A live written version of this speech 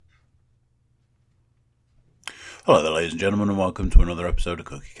Hello there, ladies and gentlemen, and welcome to another episode of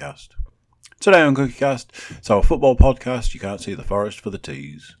CookieCast. Today on CookieCast, it's our football podcast. You can't see the forest for the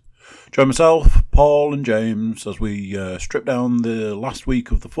teas. Join myself, Paul and James as we strip down the last week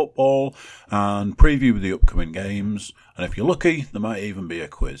of the football and preview the upcoming games, and if you're lucky, there might even be a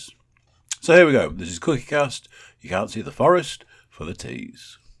quiz. So here we go, this is CookieCast. You can't see the forest for the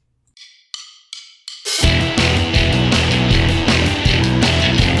teas.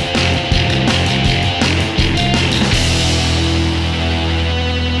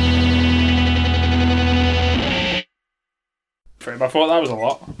 I thought that was a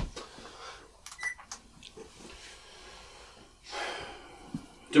lot. I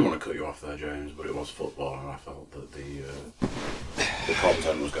didn't want to cut you off there, James, but it was football and I felt that the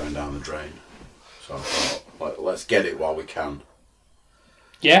content was going down the drain. So I thought, let's get it while we can.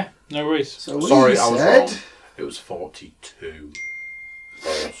 Yeah, no worries. So sorry, I was wrong. It was 42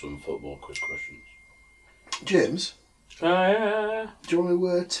 awesome football quiz questions. James? Yeah. Do you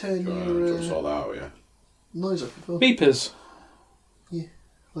want to turn your sort that out, yeah? noise off your phone? Beepers. Yeah,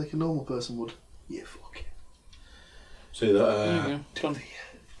 like a normal person would. Yeah, fuck it. See that? Do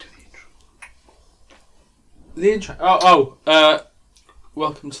the intro. The intro.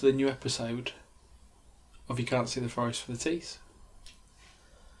 Welcome to the new episode of You Can't See the Forest for the Teas.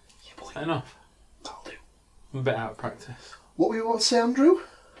 Yeah, boy. Enough. That'll do. I'm a bit out of practice. What were you about to say, Andrew?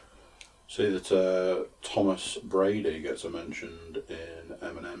 See that Thomas Brady gets a mentioned in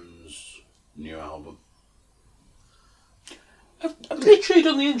Eminem's new album. I've literally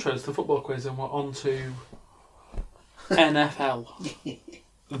done the intro to the football quiz and we're on to NFL.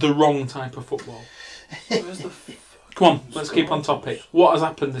 The wrong type of football. Where's the Come on, let's keep on topic. What has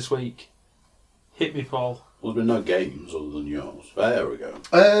happened this week? Hit me, Paul. Well, there's been no games other than yours. There we go.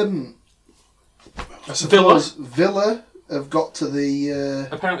 I suppose Villa have got to the...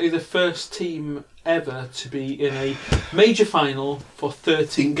 Apparently the first team ever to be in a major final for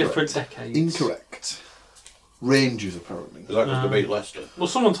 13 different decades. Incorrect. Rangers, apparently. Is that because they beat Leicester? Well,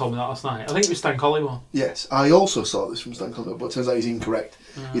 someone told me that last night. I think it was Stan Colley one. Yes, I also saw this from Stan Colley, but it turns out he's incorrect.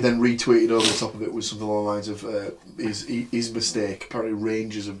 He then retweeted over the top of it with something along the lines of his mistake. Apparently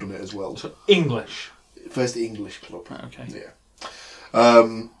Rangers have done it as well. So English. First English club. Right, okay.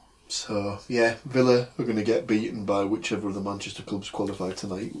 Yeah. So, yeah, Villa are going to get beaten by whichever of the Manchester clubs qualified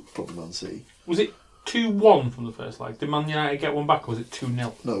tonight. Probably Man City. Was it 2-1 from the first leg? Did Man United get one back or was it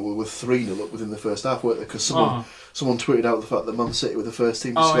 2-0? No, we were 3-0 up within the first half, weren't they? Because someone tweeted out the fact that Man City were the first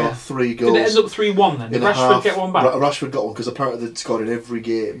team to score 3 goals. Did it end up 3-1 then? Did Rashford get one back? Rashford got one because apparently they'd scored in every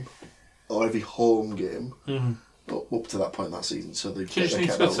game, or every home game, up to that point that season. So they just need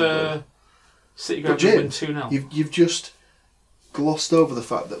to go to City go and win 2-0. You've just glossed over the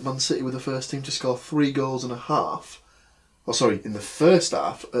fact that Man City were the first team to score 3 goals and a half. In the first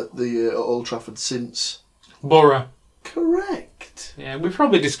half at the Old Trafford since... Borough. Correct. Yeah, we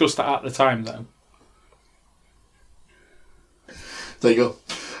probably discussed that at the time though. There you go.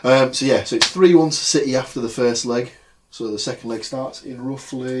 So it's 3-1 to City after the first leg. So the second leg starts in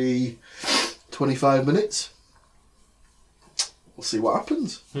roughly 25 minutes. We'll see what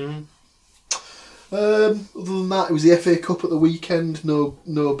happens. Other than that, it was the FA Cup at the weekend. No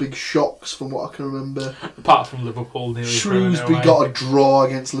big shocks from what I can remember. Apart from Liverpool nearly. Shrewsbury got a draw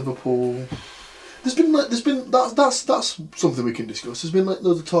against Liverpool. That's something we can discuss. There's been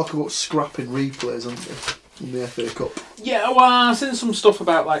loads of talk about scrapping replays, hasn't there, in the FA Cup? Yeah, well, I've seen some stuff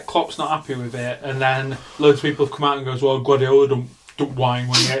about Klopp's not happy with it, and then loads of people have come out and goes, "Well, Guardiola don't whine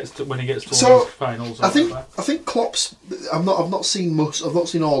when he gets to all these finals." I think Klopp's. I've not seen much. I've not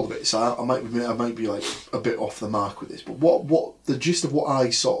seen all of it, so I might be a bit off the mark with this. But what the gist of what I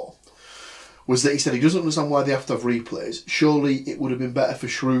saw was that he said he doesn't understand why they have to have replays. Surely it would have been better for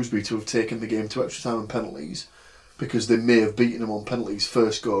Shrewsbury to have taken the game to extra time and penalties, because they may have beaten them on penalties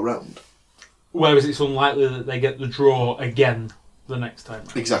first go round. Whereas it's unlikely that they get the draw again the next time.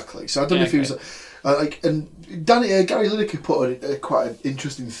 Exactly. So I don't know if he was and Gary Lineker put a quite an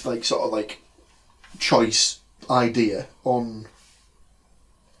interesting choice idea on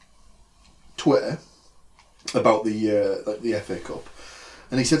Twitter about the FA Cup,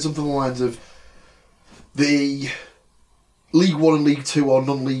 and he said something along the lines of the League 1 and League 2 or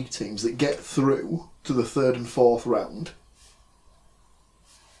non-league teams that get through to the third and fourth round,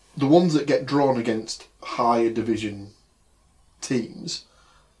 the ones that get drawn against higher division teams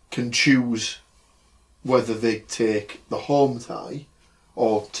can choose whether they take the home tie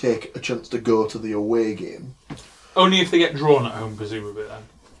or take a chance to go to the away game. Only if they get drawn at home, presumably, then.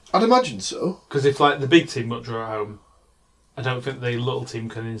 I'd imagine so. Because if the big team got drawn at home, I don't think the little team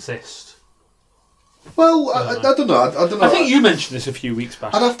can insist Well, I don't know. I don't know. I think you mentioned this a few weeks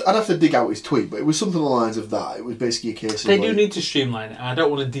back. I'd have to dig out his tweet, but it was something along the lines of that. It was basically a case of They do need to streamline it. I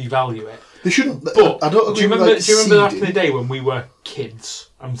don't want to devalue it. They shouldn't. But I don't do you agree remember? with, Do you remember back in seeding. the day when we were kids?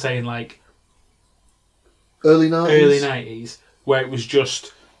 I'm saying like Early 90s? early 90s, where it was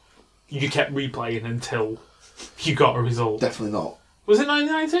just you kept replaying until you got a result. Definitely not. Was it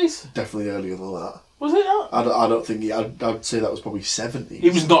 1990s? Definitely earlier than that. Was it not? I don't think. I'd say that was probably 70s.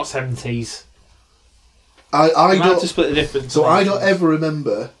 It was not 70s. I I have don't. to split the difference. So I don't ever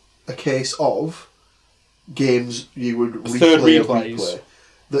remember a case of games you would Third replay.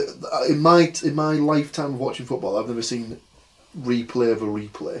 replays. In my lifetime of watching football, I've never seen replay of a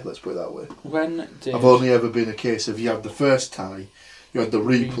replay. Let's put it that way. When did I've only ever been a case of you had the first tie, you had the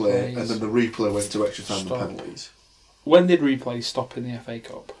replay, Replays. and then the replay went to extra time Stop. and penalties. when did replays stop in the FA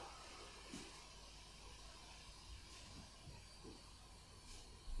Cup?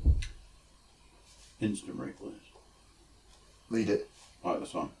 Instant replays. Need it. Right,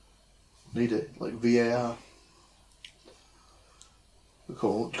 that's fine. Need it. Like VAR.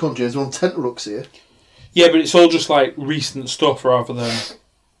 Come on, James, we're on tenterhooks here. Yeah, but it's all just like recent stuff rather than.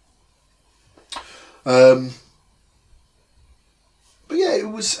 But yeah, it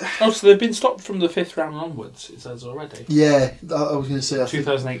was. Oh, so they've been stopped from the 5th round onwards, it says already. Yeah, I was going to say.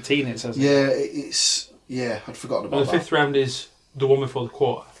 2018, it says. Yeah, it's. Yeah, I'd forgotten Well, about the that. 5th round is the one before the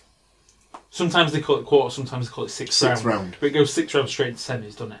quarter. Sometimes they call it quarter, sometimes they call it sixth round. But it goes 6th round straight to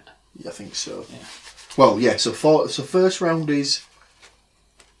semis, doesn't it? Yeah, I think so. Yeah. Well, yeah. So first round is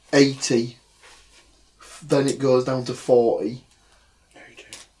 80. Then it goes down to 40. 80.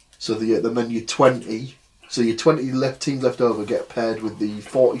 So then your 20. So your 20 teams left over get paired with the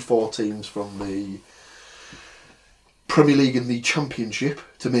 44 teams from the Premier League and the Championship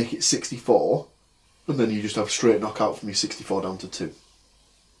to make it 64. And then you just have straight knockout from your 64 down to 2.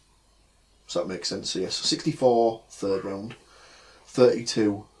 So that makes sense. So yeah, so 64 third round,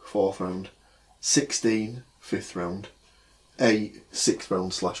 32 fourth round, 16 fifth round, 8 sixth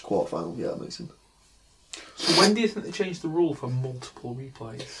round / quarter final. Yeah, that makes sense. So when do you think they changed the rule for multiple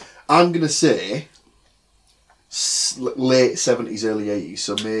replays? I'm gonna say late 70s, early 80s.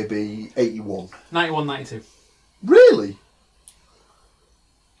 So maybe 81. 91, 92. Really?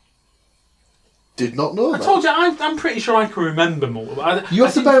 Did not know I that. told you, I'm pretty sure I can remember multiple. You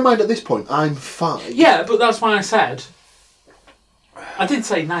have to bear in mind at this point, I'm 5. Yeah, but that's why I said. I did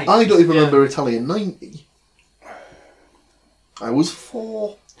say 90. I don't even yeah. remember Italian 90. I was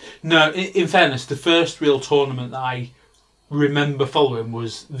 4. No, in fairness, the first real tournament that I remember following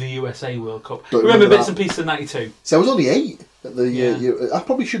was the USA World Cup. Don't Remember remember bits that. and pieces of 92? So I was only 8 at the Yeah. I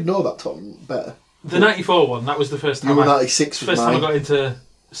probably should know that tournament better. The 94 one, that was the first time You were 96 first was time I mine. got into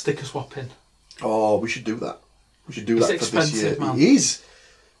sticker swapping. Oh, we should do that. We should do It's that for this year. expensive, man. It is.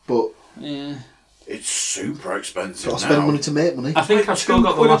 But Yeah. It's super expensive got to now. spend money to make money. I think I've still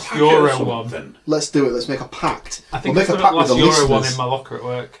got the £2 a last packet or Euro one. something. Let's do it. Let's make a pact. I think we'll I've make still a got pact the with last the Euro one listeners. in my locker at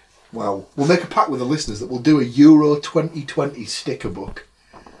work. Wow. We'll make a pact with the listeners that we'll do a Euro 2020 sticker book.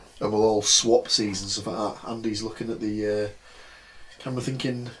 And we'll all swap seasons and stuff like that. Andy's looking at the camera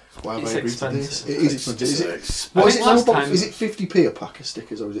thinking, why have It's I agreed to this? expensive. It is expensive. Is it? It's- What I is it think now? last time- Is it 50p a pack of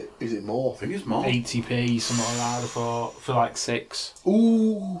stickers or is it more? I think it's more. 80p, something like that, for like 6.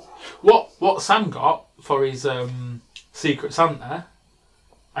 Ooh. What Sam got for his Secret Santa,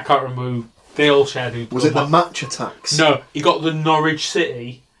 I can't remember who, they all shared who. Was it the match attacks? No, he got the Norwich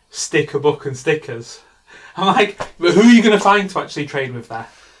City sticker book and stickers. I'm like, but who are you going to find to actually trade with there?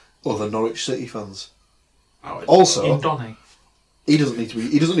 Or the Norwich City fans. Oh, it's- Also, In Donny. he doesn't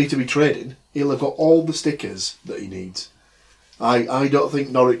need to be trading. He'll have got all the stickers that he needs. I don't think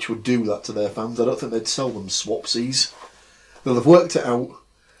Norwich would do that to their fans. I don't think they'd sell them swapsies. They'll have worked it out.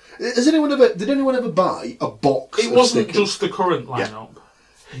 Did anyone ever buy a box It of wasn't stickers? just the current lineup.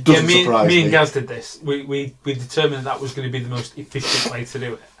 Doesn't me surprise and me. Gaz did this. We determined that was going to be the most efficient way to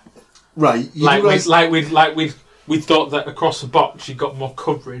do it. Right. You realise- We thought that across the box you got more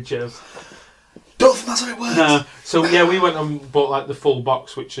coverage of. don't think that's how it works. No, so yeah, we went and bought like the full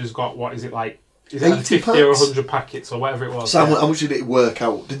box, which has got what is it like? Is it like 80 50 or packs? 100 packets or whatever it was? So yeah. how much did it work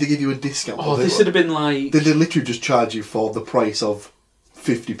out? Did they give you a discount? Oh, this would have been like. Did they literally just charge you for the price of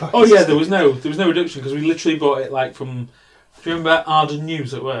 50 packets? Oh yeah, of there was stickers? no reduction because we literally bought it like from. Do you remember Arden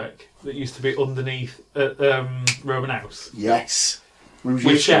News at work that used to be underneath Roman House Yes.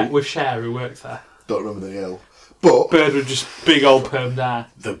 with Cher who worked there. Don't remember the L. But Bird with just big old perm hair.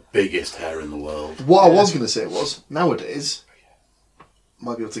 The biggest hair in the world. what I was going to say was, nowadays,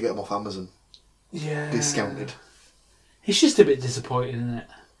 might be able to get them off Amazon. Yeah. Discounted. It's just a bit disappointing, isn't it?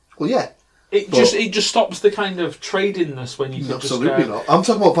 Well, yeah. It just stops the kind of tradingness when you can absolutely not. I'm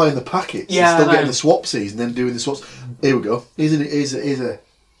talking about buying the packets and still getting the swapsies and then doing the swaps. Here we go. Here's a.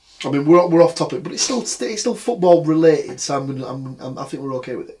 I mean, we're off topic, but it's still football related, so I think we're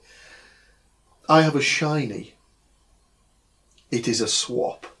okay with it. I have a shiny. It is a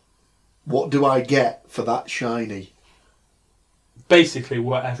swap. What do I get for that shiny? Basically,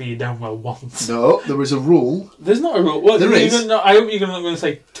 whatever you damn well want. No, there is a rule. There's not a rule. Well, there is. I hope you're not going to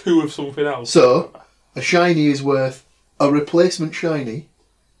say 2 of something else. So, a shiny is worth a replacement shiny.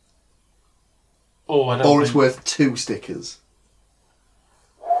 Or it's worth 2 stickers.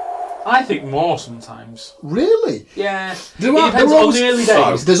 I think more sometimes. Really? Yeah. It depends on the early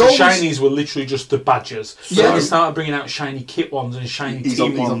days. There's shinies were literally just the badges. So Yeah. they started bringing out shiny kit ones and shiny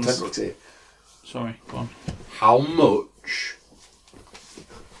team ones. He's on Tenrux here. Sorry, go on. How much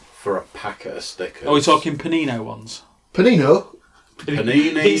for a packet of stickers? Are we talking Panino ones? Panino?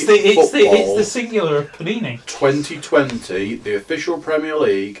 Panini It's the singular of Panini. 2020, the official Premier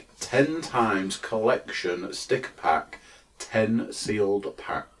League 10 times collection sticker pack, 10 sealed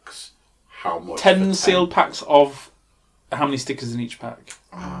packs. How much? 10 sealed packs of how many stickers in each pack?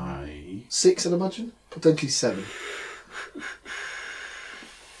 6, I'd imagine. Potentially 7.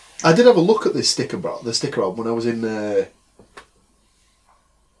 I did have a look at this sticker album when I was in. Where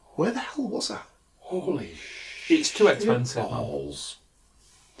the hell was that? Holy It's too expensive. balls.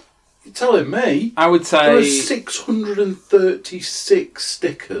 You're telling me? I would There are say 636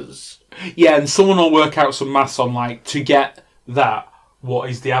 stickers. yeah, and someone will work out some maths on like to get that. What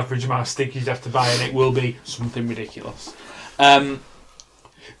is the average amount of stickers you have to buy, and it will be something ridiculous. You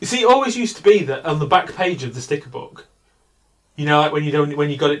see, it always used to be that on the back page of the sticker book, you know, like when you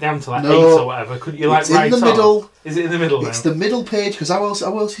got it down to like 8 or whatever, couldn't you like write in the middle? Is it in the middle now? It's the middle page because how else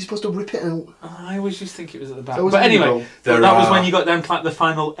are you supposed to rip it out? I always used to think it was at the back. That was But in the anyway, middle. that was when you got down to like the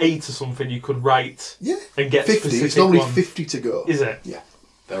final 8 or something. You could write and get 50. specific It's normally ones. 50 to go. Is it? Yeah.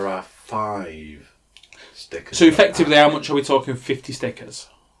 There are 5 stickers. So effectively, how much are we talking? 50 stickers.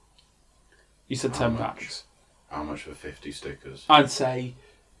 You said 10 packs. How much for 50 stickers? I'd say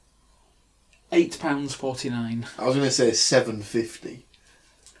 £8.49. I was going to say $7.50.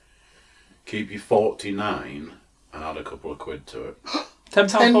 Keep your 49 and add a couple of quid to it.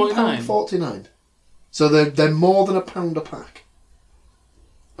 £10.49. £10.49. So they're more than £1 a pack.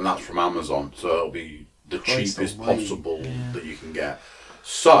 And that's from Amazon, so it'll be the Christ cheapest almighty. possible that you can get.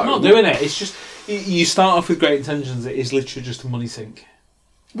 So I'm not doing it. It's just you start off with great intentions. It is literally just a money sink.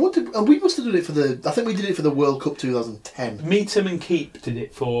 And we must have done it for I think we did it for the World Cup 2010. Me, Tim, and Keep did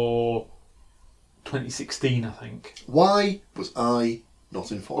it for 2016, I think, Why was I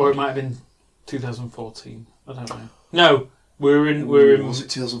not informed? or it might have been 2014. I don't know. No, we're in. Was it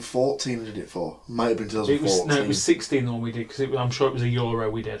 2014 I did it for? Might have been 2014. It was 16 the one we did because I'm sure it was a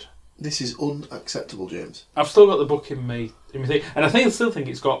Euro we did. This is unacceptable, James. I've still got the book in me thing, and I still think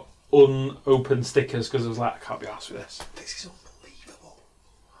it's got unopened stickers because I was like, I can't be arsed with this. This is unbelievable.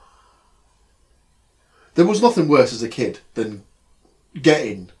 There was nothing worse as a kid than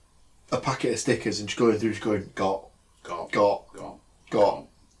getting a packet of stickers and just going through, got.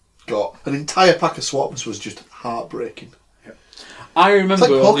 An entire pack of swaps was just heartbreaking. Yep. I remember It's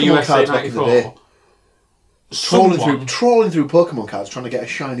like on the Pokemon USA cards back in the day. 94. Trawling through Pokemon cards trying to get a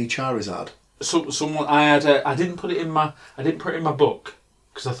shiny Charizard. Someone I didn't put it in my book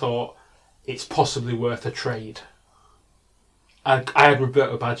because I thought it's possibly worth a trade. I had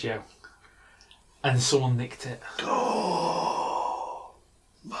Roberto Baggio, and someone nicked it. Oh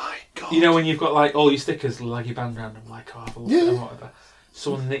my god! You know when you've got like all your stickers, laggy band around them, like have a look at them, whatever.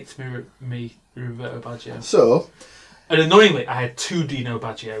 Someone nicked me Roberto Baggio. So, and annoyingly, I had 2 Dino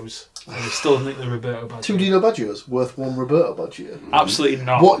Baggios, and I still nicked the Roberto Baggio. 2 Dino Baggios worth 1 Roberto Baggio. Absolutely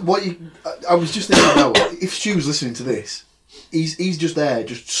not. I was just thinking now, if Stu's listening to this, he's just there,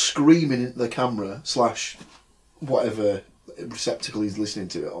 just screaming at the camera / whatever receptacle he's listening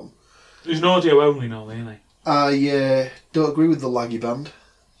to it on. There's an audio only normally, isn't he? I don't agree with the laggy band.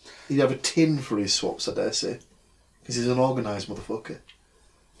 He'd have a tin for his swaps, I dare say, because he's an organised motherfucker.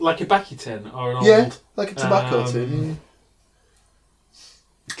 Like a Becky tin or an old... Yeah, like a tobacco tin. Yeah.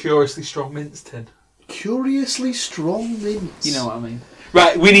 Curiously strong mints tin. Curiously strong mints. You know what I mean.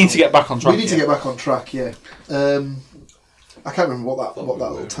 Right, we need to get back on track. We need to get back on track, yeah. I can't remember what that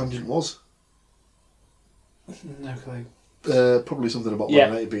little tangent was. No clue. Probably something about Man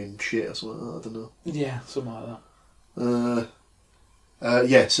United being shit or something. I don't know. Yeah, something like that.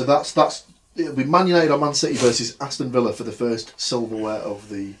 So that's it'll be Man United or Man City versus Aston Villa for the first silverware of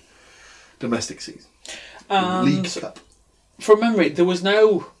the domestic season. And League Cup. from memory, there's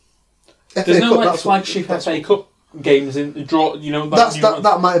no Cup, like flagship FA Cup games in the draw. You know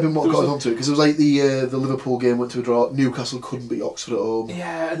That might have been what there got was us onto it, because it was like the Liverpool game went to a draw. Newcastle couldn't beat Oxford at home.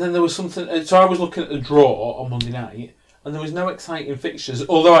 Yeah, and then there was something. So I was looking at the draw on Monday night, and there was no exciting fixtures.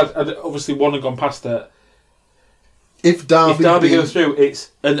 Although I'd obviously one had gone past it. If Derby goes through,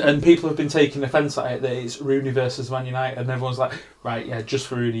 it's and people have been taking offence at it that it's Rooney versus Man United, and everyone's like, right, yeah, just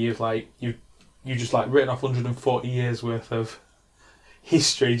for Rooney, you just like written off 140 years worth of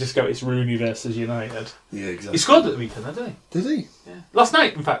history. Just go, it's Rooney versus United. Yeah, exactly. He scored at the weekend, didn't he? Did he? Yeah, last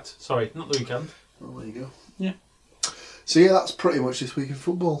night, in fact. Sorry, not the weekend. Oh, there you go. Yeah. So yeah, that's pretty much this week in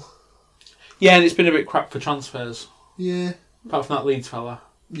football. Yeah, and it's been a bit crap for transfers. Yeah. Apart from that Leeds fella,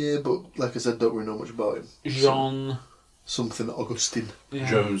 Yeah, but like I said, don't really know much about him. Jean. Something Augustine. Yeah.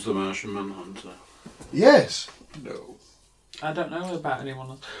 Jones the Martian Manhunter. Yes. No. I don't know about anyone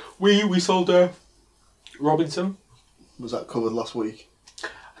else. We sold Robinson. Was that covered last week? I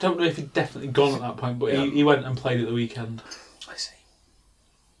don't know if he'd definitely gone at that point, but Yeah. he went and played at the weekend. I see.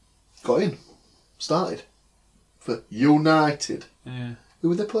 Got in. Started. For United. Yeah. Who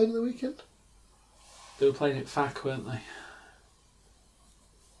were they playing at the weekend? They were playing at FAC, weren't they?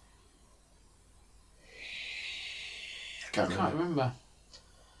 I can't I can't remember. remember.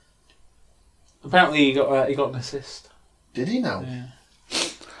 Apparently he got an assist. Did he now? Yeah.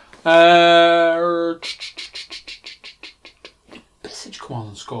 Bissage come on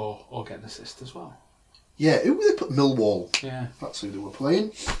and score or get an assist as well. Yeah, who were they put? Millwall. Yeah. That's who they were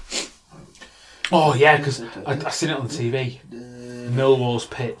playing. Oh yeah, because I seen it on the TV. Millwall's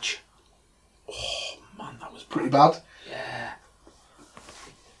pitch. Oh man, that was Pretty bad. Yeah.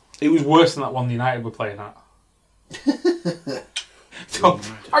 It was worse than that one United were playing at.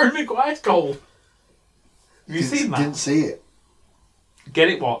 Harry Maguire's goal. Have you seen that? Didn't see it. Get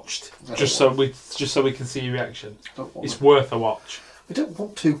it watched, I just so we can see your reaction. It's It's worth a watch. I don't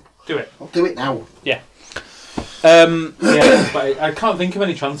want to. Do it. I'll do it now. Yeah, but I can't think of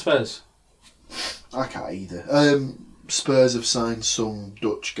any transfers. I can't either. Spurs have signed some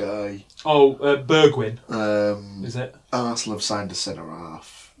Dutch guy. Oh, Bergwijn, is it? Arsenal have signed a centre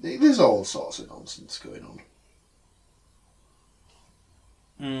half. There's all sorts of nonsense going on.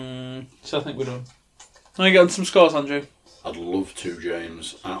 So I think we're done. Can I get on some scores, Andrew? I'd love to,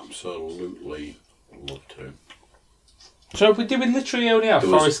 James. Absolutely love to. So did we literally only have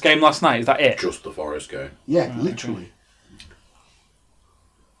There was- Forest game last night? Is that it? Just the Forest game. Yeah, Right, literally.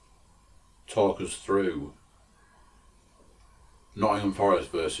 Talk us through Nottingham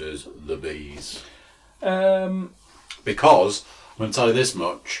Forest versus the Bees. Because, I'm going to tell you this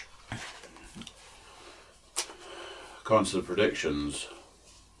much. According to the predictions,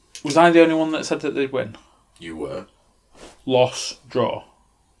 Was I the only one that said that they'd win? you were. Loss, draw.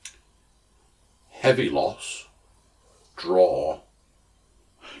 Heavy loss, draw,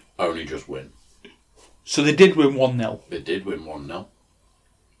 only just win. So they did win 1-0. They did win 1-0.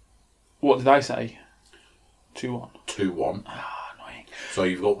 What did I say? 2-1. 2-1. Ah, annoying. So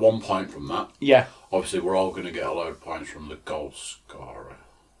you've got 1 point from that. Yeah. Obviously, we're all going to get a load of points from the goal scorer.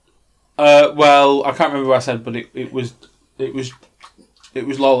 Well, I can't remember what I said, but it was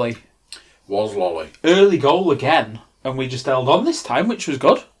Lolly. Was Lolly. Early goal again, and we just held on this time, which was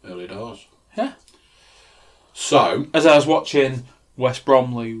good. Early doors. Yeah. So, As I was watching West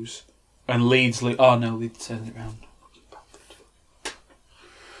Brom lose and Leeds lose. Oh no, Leeds turned it round.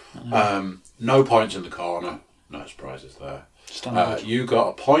 no points in the corner. No surprises there. Standard. You got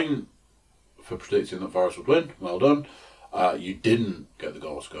a point for predicting that Forest would win. Well done. You didn't get the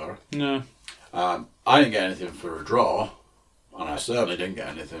goal scorer. No. I didn't get anything for a draw, and I certainly didn't get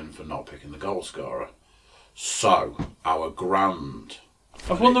anything for not picking the goal scorer. So, our grand...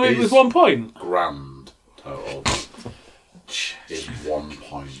 I've won the week with 1 point. Grand total is 1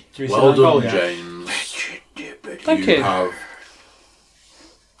 point. Do we see Well that goal done, yet? James. Thank you. have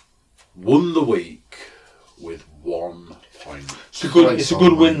won the week with 1 point. It's a good Christ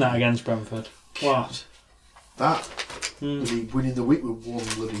win almighty. that against Brentford. What? That. Bloody winning the week with one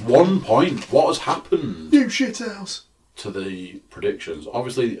bloody 1 point. What has happened New shit house. to the predictions?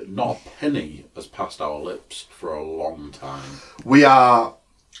 Obviously, not a penny has passed our lips for a long time. We are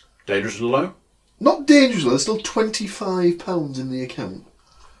Dangerously low? not dangerous. There's still £25 in the account.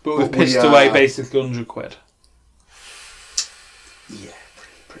 But we've But we pissed are- away basically £100. Yeah,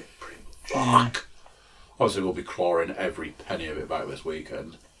 pretty Fuck. Obviously, we'll be clawing every penny of it back this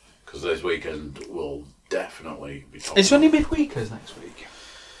weekend, because this weekend will definitely be top. Is there any midweekers next week?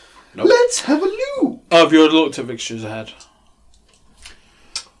 Nope. Let's have a look. Oh, have you already looked at fixtures ahead?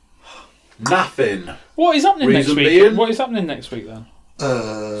 Nothing. What is happening Reason next week? being? What is happening next week then?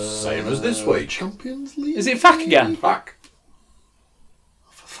 Same as this week. Champions League. Is it FAC again? Back.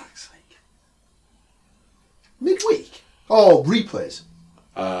 For fuck's sake. Midweek. Oh, replays.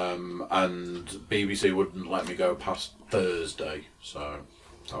 And BBC wouldn't let me go past Thursday, so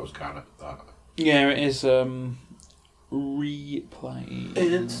that was kind of that. Yeah, it is replay.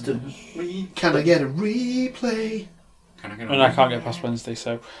 Instant replay. Can I get a replay? And I can't get past Wednesday,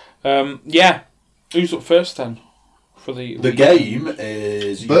 so yeah. Who's up first then? For the game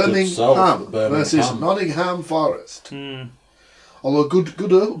is Birmingham versus Nottingham Forest. Although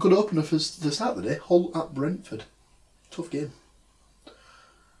good opener for the start of the day. Hull at Brentford. Tough game.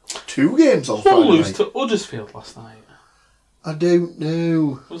 2 games on Hull Friday lose night. to Huddersfield last night. I don't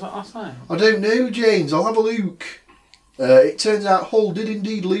know. Was that last night? I don't know, James. I'll have a look. It turns out Hull did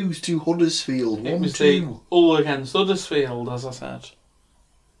indeed lose to Huddersfield. It was 1-2. the Hull against Huddersfield, as I said.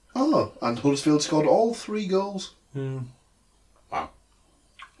 Oh, and Huddersfield scored all 3 goals. Wow.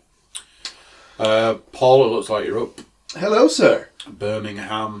 Paul, it looks like you're up. Hello, sir.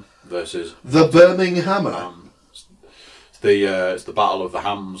 Birmingham versus The Birminghammer. It's the battle of the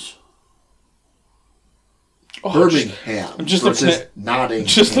hams. Oh, Birmingham. I'm just versus looking at Nottingham.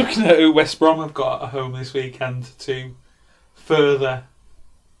 Just looking at who West Brom have got at home this weekend to further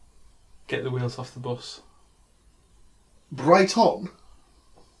get the wheels off the bus. Brighton.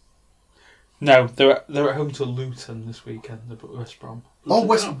 No, they're at home to Luton this weekend. West Brom. Oh,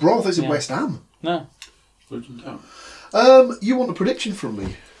 West Town. Brom. I thought it said Yeah. West Ham. No, Luton Town. You want a prediction from me?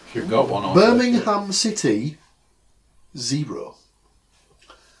 If you've got one, I'll Birmingham City 0.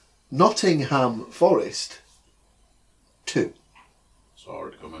 Nottingham Forest 2. saw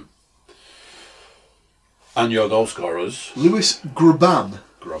it coming. And your goal scorers, Lewis Graban,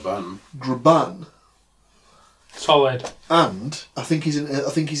 solid. and I think he's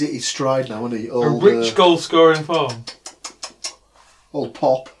at his stride now, isn't he? A Old, rich goal scoring form. old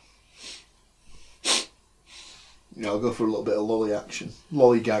Pop. Yeah, I'll go for a little bit of lolly action,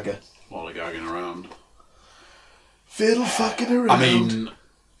 lollygagger, lollygagging around. fiddle fucking around. I mean,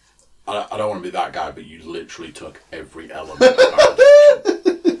 I don't want to be that guy, but you literally took every element of our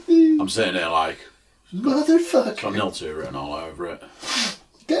prediction. I'm sitting here like, motherfucker, got 0-2 written all over it.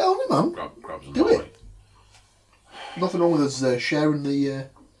 get on it, man. Grabs and Do lolly. it. Nothing wrong with us sharing the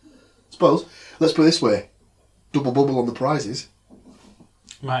spoils. Let's put it this way: double bubble on the prizes.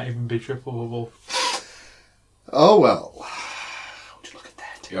 Might even be triple bubble. Oh well. Would you look at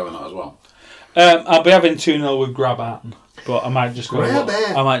that? You having that as well? I'll be having 2-0 with Graban, but I might just go.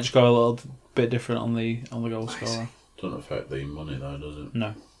 Graban. I might just go a little bit different on the goal scorer. Doesn't affect the money though, does it?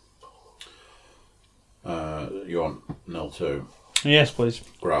 No. You want 0-2? Yes, please.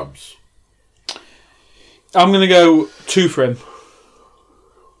 Grabs. I'm going to go 2 for him.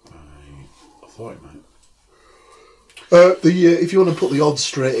 I thought it might. If you want to put the odds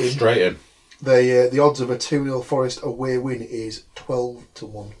straight in, the odds of a 2-0 Forest away win is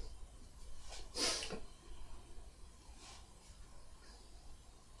 12-1.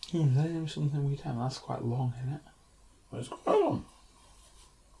 There's something we don't. That's quite long, isn't it? It's quite long.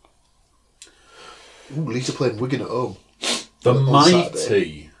 Ooh, Leeds are playing Wigan at home. The on mighty.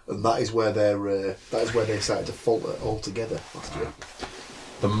 Saturday, and that is where they started to falter altogether last year.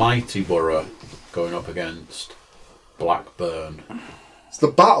 The mighty Borough going up against Blackburn. It's the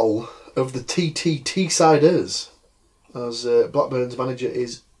battle of the TTT-siders, as Blackburn's manager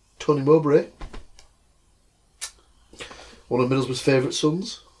is Tony Mowbray, one of Middlesbrough's favourite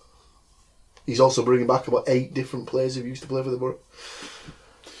sons. He's also bringing back about 8 different players who used to play for the Borough.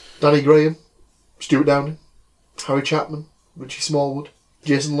 Danny Graham, Stuart Downing, Harry Chapman, Richie Smallwood,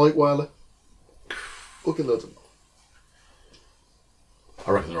 Jason Leutwiler. Fucking loads of them.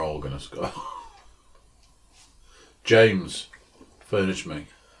 I reckon they're all going to score. James, furnish me.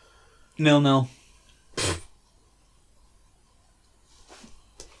 0-0.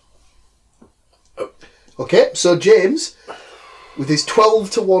 Okay, so James, with his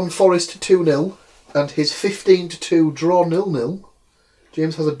 12-1 Forest 2-0 and his 15-2 draw 0-0,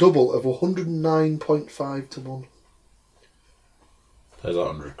 James has a double of 109.5-1. There's that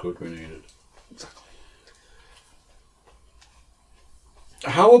 100 quid we needed. Exactly.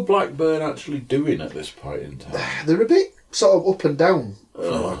 How are Blackburn actually doing at this point in time? They're a bit sort of up and down,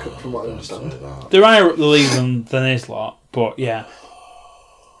 from what I understand. They're higher up the league than this lot, but yeah.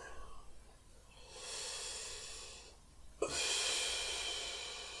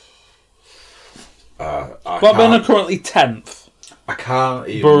 Blackburn are currently 10th. I can't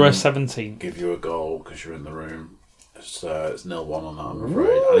even Borough 17th. give you a goal because you're in the room. It's 0-1 on that, I'm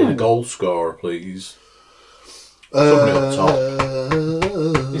afraid. I need a goal scorer, please. Somebody up top.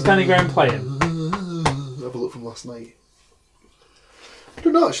 Is Danny Graham playing? Have a look from last night. I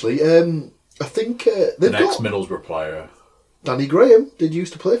don't know, actually. I think The they've next got Middlesbrough player. Danny Graham did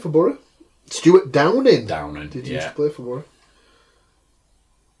used to play for Borough. Stuart Downing. Did you used to play for Moray?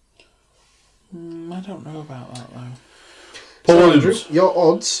 I don't know about that though. So, Andrew, your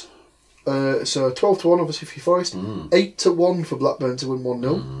odds. So 12-1 obviously for Forest. 8-1 for Blackburn to win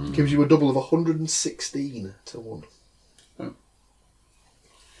 1-0. Gives you a double of 116-1. Okay.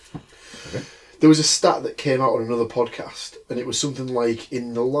 There was a stat that came out on another podcast, and it was something like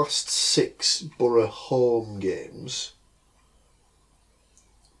in the last 6 Borough home games.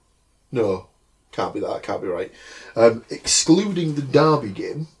 No, can't be that. Can't be right. Excluding the Derby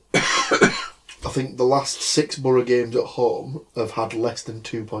game, I think the last 6 Borough games at home have had less than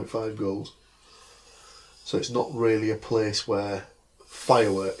 2.5 goals. So it's not really a place where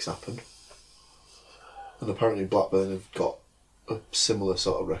fireworks happen. And apparently Blackburn have got a similar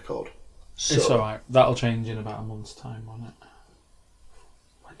sort of record. So, It's alright. That'll change in about a month's time, won't it?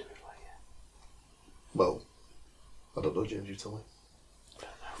 When do we play it? well, I don't know, James, you tell me.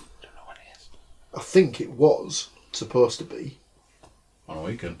 Don't know when it is. I think it was supposed to be. On a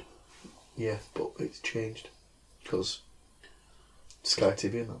weekend. Yeah, but it's changed. Because Sky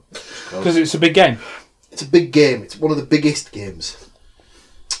TV and that. Because it's a big game. It's a big game. It's one of the biggest games.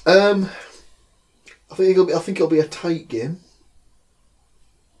 I think it'll be a tight game.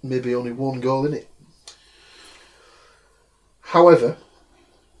 Maybe only 1 goal in it. However,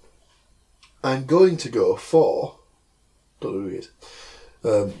 I'm going to go for. Don't know who he is.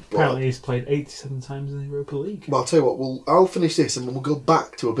 Apparently, he's played 87 times in the Europa League. Well, I'll tell you what. I'll finish this and then we'll go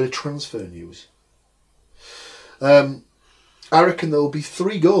back to a bit of transfer news. I reckon there will be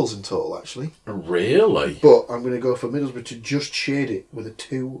 3 goals in total, actually. Really? But I'm going to go for Middlesbrough to just shade it with a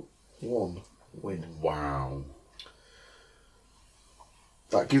 2-1 win. Wow.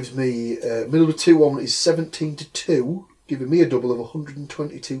 That gives me Middlesbrough 2-1 is 17-2, giving me a double of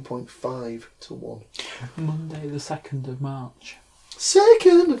 122.5-1. Monday, the 2nd of March.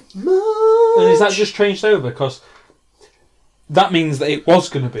 2nd of March. And is that just changed over? Because that means that it was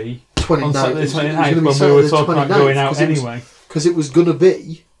going to be 29th? on Saturday It was 29th gonna be when we Saturday were the talking about 29th, going out anyway. Because it was going to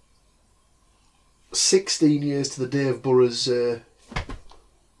be 16 years to the day of Borough's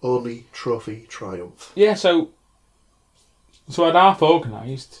only trophy triumph. Yeah, so I'd half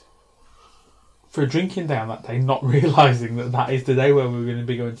organised for a drinking day on that day, not realising that is the day where we were going to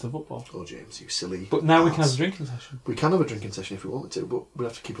be going to the football. Oh, James, you silly. But now we can have ass. a drinking session. We can have a drinking session if we wanted to, but we'd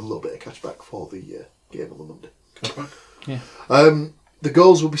have to keep a little bit of cash back for the game on the Monday. Yeah. The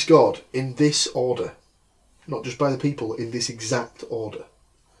goals will be scored in this order. Not just by the people, in this exact order.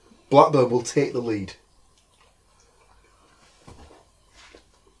 Blackburn will take the lead.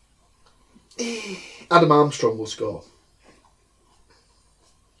 Adam Armstrong will score.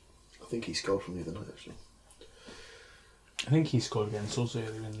 I think he scored from the other night, actually. I think he scored against us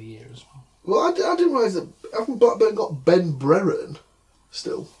earlier in the year as well. Well, I didn't realise that. Haven't Blackburn got Ben Brereton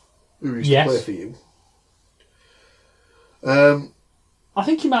still? Who used to play for you? I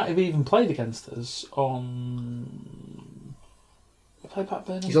think he might have even played against us on. Play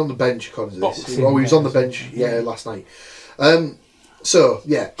Blackburn. He's on the bench according to this. Boxing Oh, he was on the Day or bench, something, yeah, yeah. last night. So,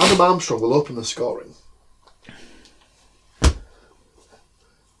 yeah, Adam Armstrong will open the scoring.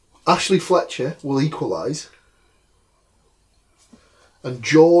 Ashley Fletcher will equalise. And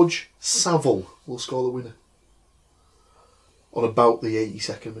George Saville will score the winner. On about the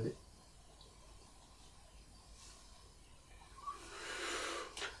 82nd minute.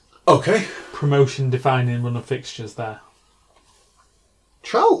 Okay. Promotion defining run of fixtures there.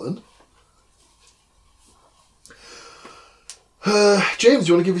 Charlton? James, do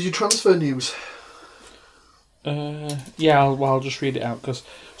you want to give us your transfer news? Yeah, I'll just read it out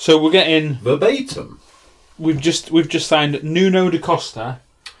so we're getting. Verbatim. We've just signed Nuno da Costa.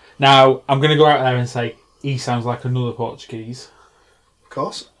 Now I'm going to go out there and say he sounds like another Portuguese. Of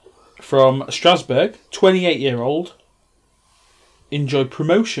course. From Strasbourg, 28-year-old. Enjoyed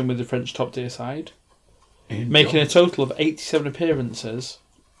promotion with the French top tier side, making a total of 87 appearances.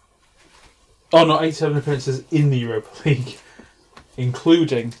 Oh, not 87 appearances in the Europa League,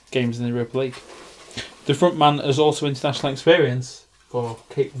 including games in the Europa League. The front man has also international experience for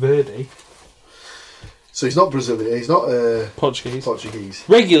Cape Verde. So he's not Brazilian, he's not Portuguese.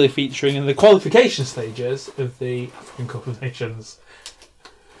 Regularly featuring in the qualification stages of the African Cup of Nations.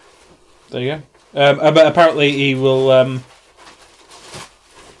 There you go. But apparently he will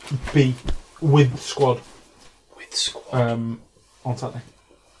be with the squad. With squad. On Saturday.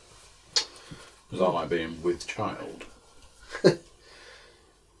 Is that like being with child?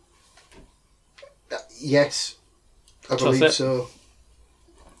 Yes. I That's believe it. so.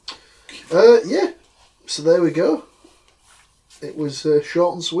 Yeah. So there we go. It was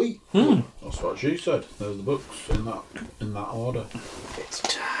short and sweet. That's what she said. There's the books in that order. It's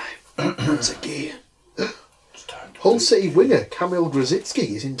time. once again. Hull City winger Kamil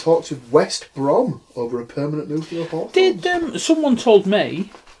Grosicki is in talks with West Brom over a permanent move to the Hawthorns. Someone told me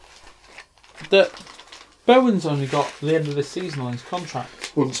that Bowen's only got the end of this season on his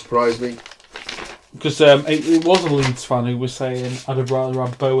contract? Wouldn't surprise me. Because it was a Leeds fan who was saying, I'd have rather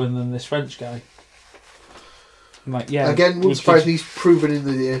have Bowen than this French guy. I'm like, yeah. Again, wouldn't surprise me. He's proven in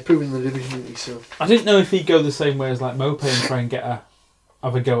the division, isn't he? So I didn't know if he'd go the same way as like Mope and try and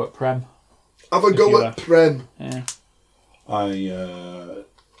have a go at Prem. have a go at Prem. Yeah. I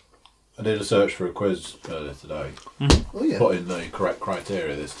did a search for a quiz earlier today. Oh yeah. Put in the correct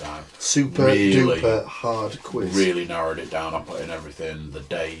criteria this time. Super duper hard quiz. Really narrowed it down. I put in everything, the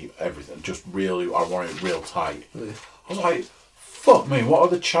day, everything. Just really, I wanted it real tight. Yeah. I was like, fuck me, what are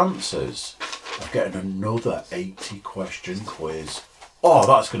the chances of getting another 80 question quiz? Oh,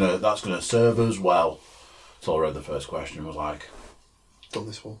 that's gonna serve us well. So I read the first question and was like, Done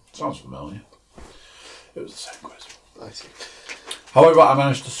this one. sounds familiar. It was the same quiz. I see. However, I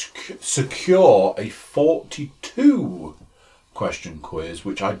managed to secure a 42 question quiz,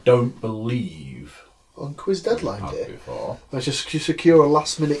 which I don't believe On quiz deadline I've had day. before. Let's just secure a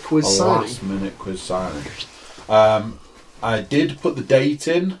last minute quiz signing. Last minute quiz signing. I did put the date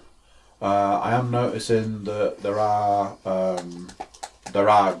in. I am noticing that there are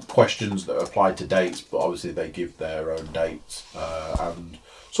questions that are applied to dates, but obviously they give their own dates, and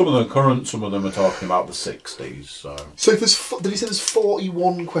some of them are current, some of them are talking about the 60s. So if there's, did he say there's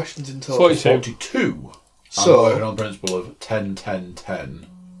 41 questions in total? 42. So I'm working on the principle of 10, 10, 10,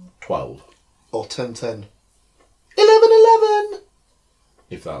 12. Or 10, 10. 11, 11!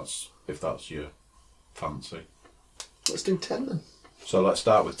 If that's your fancy. Let's do 10 then. So let's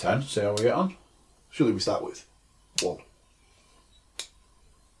start with 10, see how we get on. Surely we start with 1.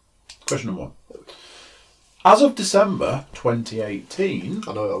 Question number 1. As of December 2018...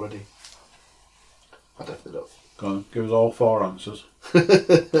 I know it already. I definitely don't. Go on, give us all 4 answers. Oh,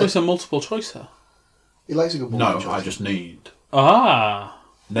 it's a multiple choice there. He likes a good No, multiple I choice. just need...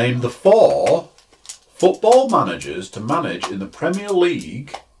 Name the 4 football managers to manage in the Premier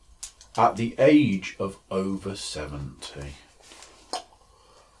League at the age of over 70.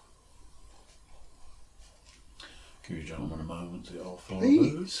 Give you gentlemen a moment to get all 4 of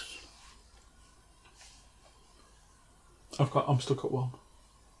Please. those. I'm stuck at 1.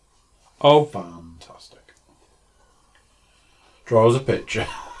 Oh, Fantastic. Draw us a picture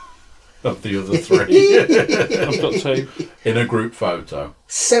of the other 3 I've got 2. in a group photo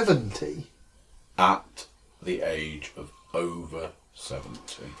 70? at the age of over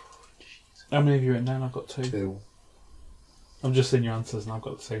 70. How many have you written down? I've got 2. 2. I'm just seeing your answers and I've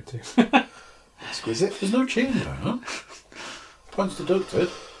got the same 2. Exquisite. There's no cheating going on. Points deducted.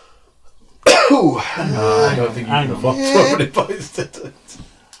 Ooh. I don't think you can afford to have any points deducted.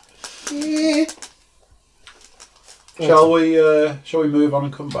 Yeah. Shall we move on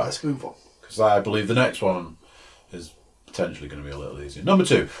and come back? Let's move on. Because I believe the next one is potentially going to be a little easier. Number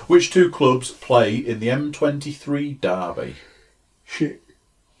 2. Which 2 clubs play in the M23 derby? Shit.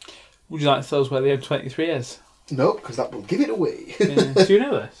 Would you like to tell us where the M23 is? No, because that will give it away. Do you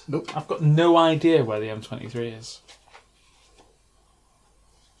know this? Nope. I've got no idea where the M23 is.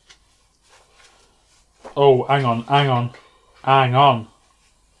 Oh, hang on. I'm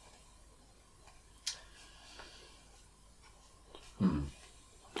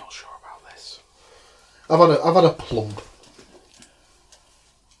not sure about this. I've had a plump.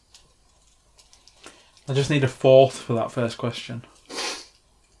 I just need a 4th for that first question.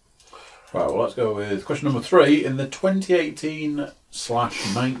 Right, well, let's go with question number 3. In the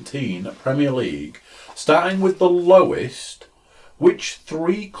 2018/19 Premier League, starting with the lowest, which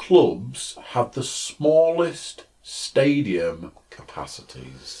 3 clubs have the smallest stadium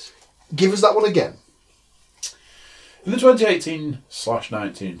capacities? Give us that one again. In the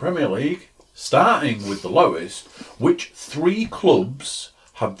 2018/19 Premier League, starting with the lowest, which 3 clubs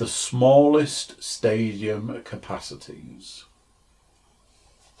have the smallest stadium capacities?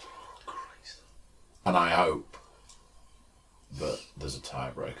 And I hope that there's a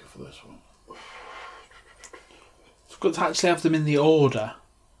tiebreaker for this one. I've got to actually have them in the order.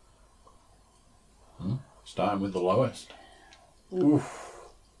 Starting with the lowest. Oof.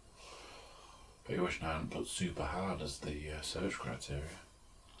 But you wish I hadn't put super hard as the search criteria.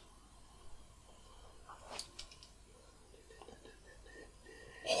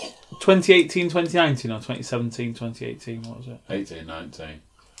 Oh. 2018, 2019 or 2017, 2018, what was it? 18, 19.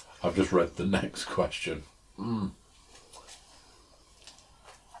 I've just read the next question.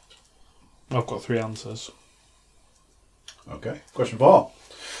 I've got 3 answers. Okay. Question 4.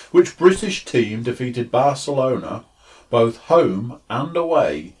 Which British team defeated Barcelona, both home and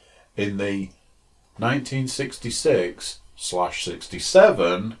away, in the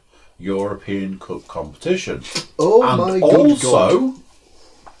 1966/67 European Cup competition. Oh and my good also God.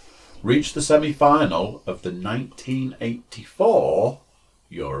 reached the semi-final of the 1984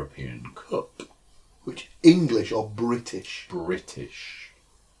 European Cup. Which, English or British? British.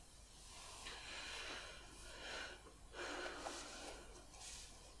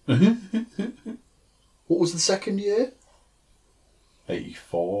 What was the second year?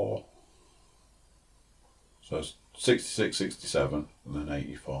 84. So it's 66, 67, and then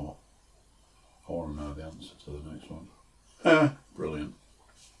 84. I want to know the answer to the next one. Brilliant.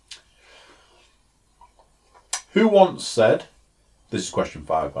 Who once said, this is question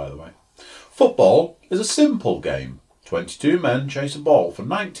 5 by the way, football is a simple game. 22 men chase a ball for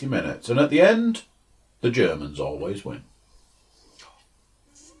 90 minutes and at the end, the Germans always win.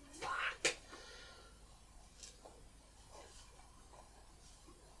 Fuck.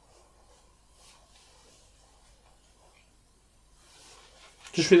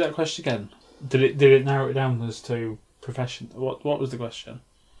 Just read that question again. Did it narrow it down as to profession? What was the question?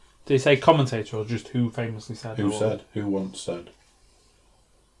 Did he say commentator or just who famously said? Who or- said? Who once said?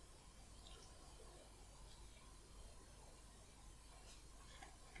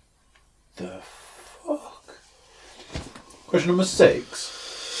 The fuck? Question number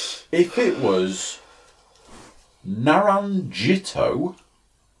 6. If it was Naranjito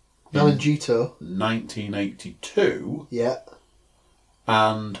Naranjito. 1982 Yeah.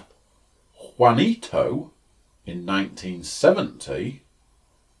 and Juanito in 1970,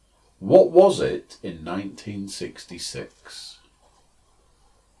 what was it in 1966?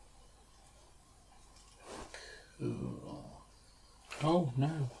 Oh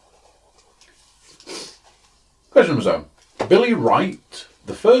no. Question number 7. Billy Wright,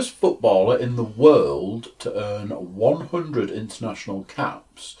 the first footballer in the world to earn 100 international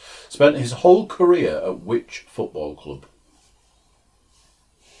caps, spent his whole career at which football club?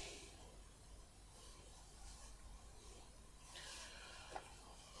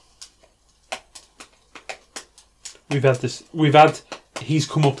 We've had he's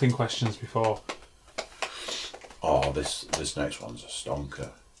come up in questions before. Oh, this next one's a stonker.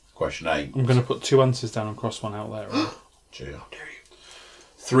 Question 8. I'm going to put 2 answers down and cross one out there. Right? Cheer.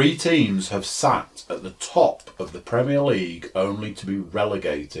 3 teams have sat at the top of the Premier League only to be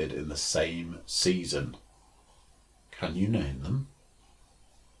relegated in the same season. Can you name them?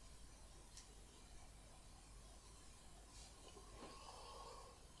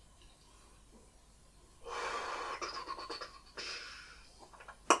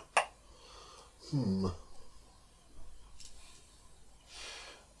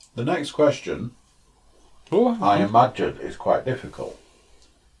 The next question, I imagine, is quite difficult.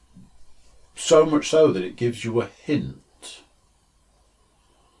 So much so that it gives you a hint.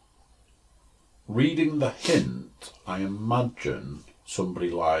 Reading the hint, I imagine somebody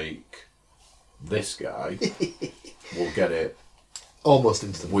like this guy will get it Almost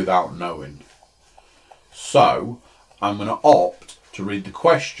instantly. without knowing. So, I'm going to opt to read the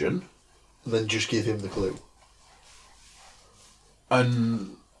question Then just give him the clue.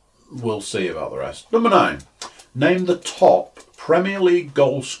 and we'll see about the rest. Number 9. Name the top Premier League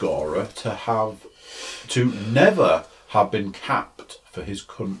goal scorer to never have been capped for his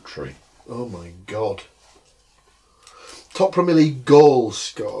country. Oh my God. Top Premier League goal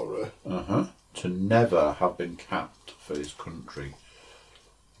scorer. To never have been capped for his country.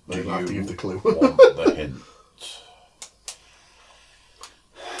 Do I'll have to you give the clue. want the hint?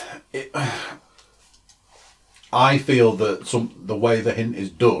 I feel that the way the hint is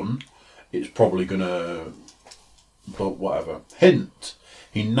done, it's probably going to... But whatever. Hint.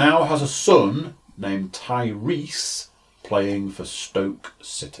 He now has a son named Tyrese playing for Stoke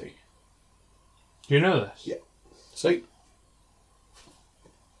City. Do you know this? Yeah. See?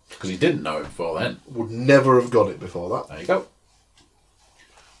 Because he didn't know it before then. Would never have got it before that. There you go.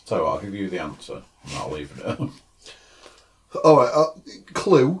 So I'll give you the answer and I'll leave it. Alright,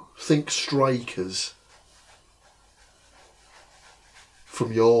 clue. Think strikers.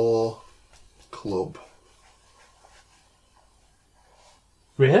 From your club.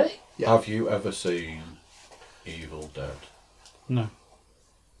 Really? Yeah. Have you ever seen Evil Dead? No.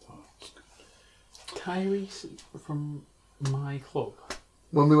 Tyrese from my club.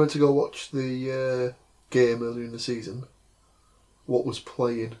 When we went to go watch the game earlier in the season, what was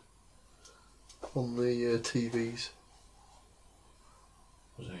playing on the TVs?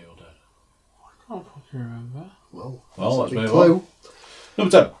 Was it Evil Dead? I can't fucking remember. Well, Let's a big move clue. on.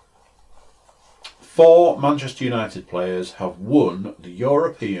 Number 10. 4 Manchester United players have won the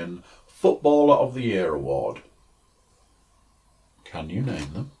European Footballer of the Year award. Can you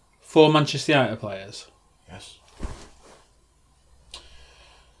name them? 4 Manchester United players. Yes.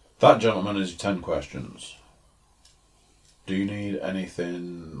 That, gentlemen, is your 10 questions. Do you need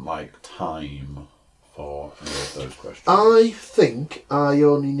anything like time for any of those questions? I think I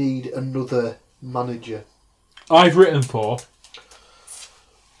only need another manager. I've written 4.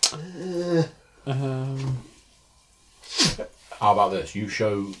 How about this? You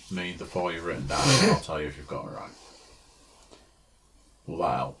show me the 4 you've written down and I'll tell you if you've got it right. Will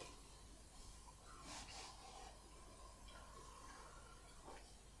that help?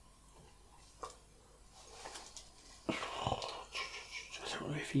 I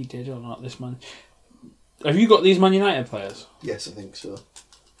don't know if he did or not, this man. Have you got these Man United players? Yes, I think so.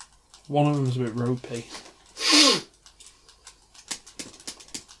 One of them's a bit ropey.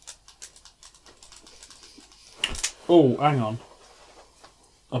 Oh, hang on.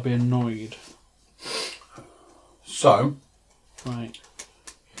 I'll be annoyed. So, Right.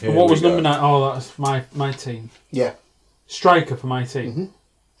 here And what we was go. number 9? Oh, that's my team. Yeah. Striker for my team. Mm-hmm.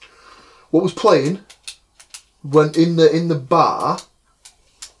 What was playing when in the bar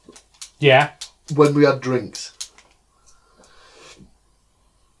Yeah. when we had drinks?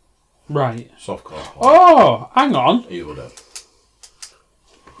 Right. Softcore. Oh, hang on. Evil Dead.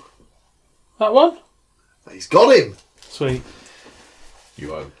 That one? He's got him. Sweet.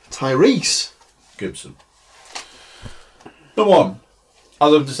 You owe. Tyrese. Gibson. Number 1.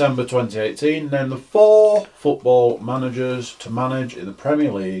 As of December 2018, name the 4 football managers to manage in the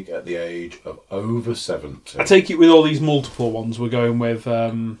Premier League at the age of over 70. I take it with all these multiple ones, we're going with...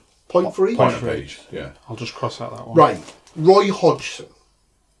 Point for each. Point of age, yeah. I'll just cross out that one. Right. Roy Hodgson.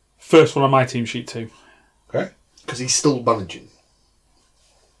 First one on my team sheet too. Okay. Because he's still managing.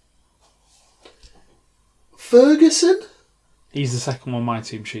 Ferguson. He's the second one on my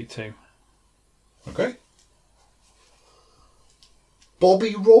team sheet too. Okay.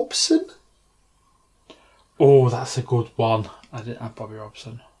 Bobby Robson. Oh, that's a good one. I didn't have Bobby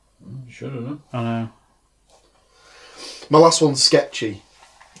Robson. You should have done. I know. My last one's sketchy,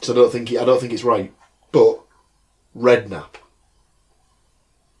 so I don't think it's right. But Redknapp.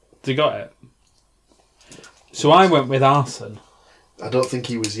 They got it. So I went with Arsene. I don't think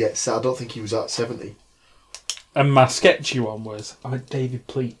he was yet. I don't think he was at 70. And my sketchy one was I went David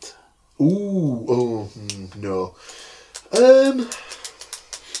Pleat. Ooh, no.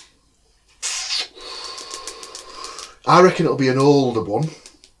 I reckon it'll be an older one.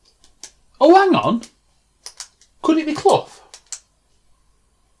 Oh, hang on. Could it be Clough?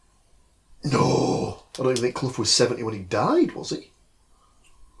 No, I don't even think Clough was 70 when he died, was he?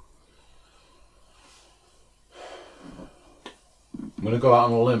 I'm going to go out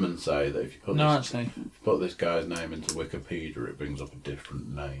on a limb and say that if you put, No, this, actually. if you put this guy's name into Wikipedia, it brings up a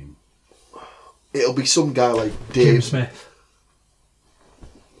different name. It'll be some guy like Jim Dave. Smith.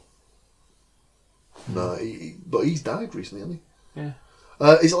 No, but he's died recently, hasn't he?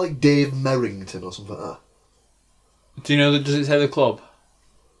 Yeah. Is it like Dave Merrington or something like that? Do you know, does it say the club?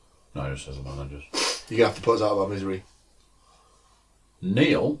 No, it just says the managers. You're going to have to put us out of our misery.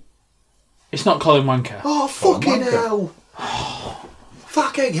 Neil. It's not Colin Wanker. Oh, fucking Wanker. hell!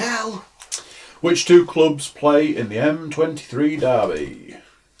 Fucking hell! Which 2 clubs play in the M23 derby?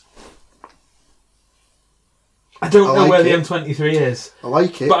 I don't I know like where the it. M23 is. I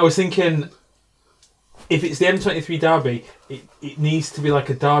like it. But I was thinking, if it's the M23 derby, it needs to be like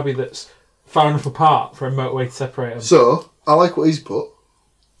a derby that's far enough apart for a motorway to separate them. So, I like what he's put.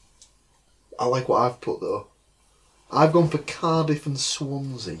 I like what I've put, though. I've gone for Cardiff and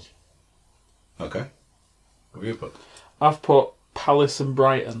Swansea. Okay. What have you put? I've put Palace and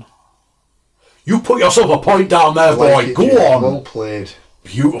Brighton. You put yourself a point down there, I like boy. it, Go Jim. on. Well played.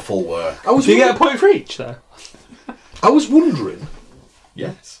 Beautiful work. I was Do you get a point for each there? I was wondering,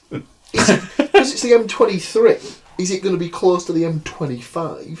 Yes. because it's the M23, is it going to be close to the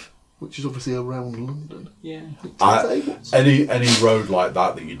M25, which is obviously around London? Yeah. Any road like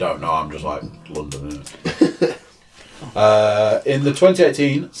that you don't know, I'm just like London, innit? In the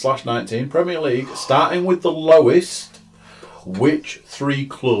 2018/19 Premier League, starting with the lowest, which 3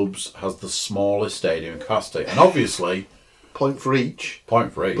 clubs has the smallest stadium capacity? And obviously, Point for each,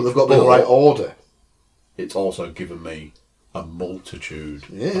 point for each. but they've got to be in the right order. It's also given me a multitude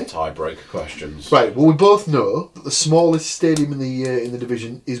Yeah. of tiebreaker questions. Right, well, we both know that the smallest stadium in the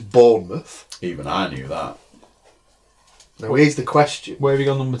division is Bournemouth. Even I knew that. Now, here's the question. Where have you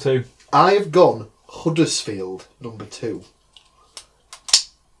gone number 2? I have gone Huddersfield, number 2.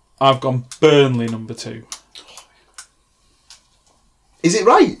 I've gone Burnley number 2. Is it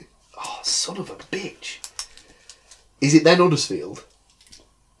right? Oh, son of a bitch. Is it then Huddersfield?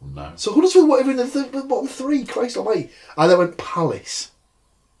 No. So Huddersfield, whatever in the bottom 3, Christ almighty. I then went Palace.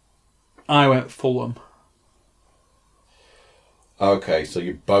 I went Fulham. Okay, so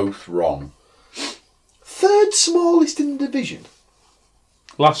you're both wrong. Third smallest in the division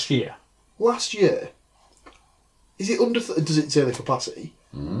Last year. last year. Is it under? Does it say the capacity?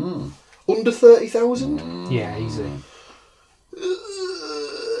 Mm. Under 30,000. Yeah, easy.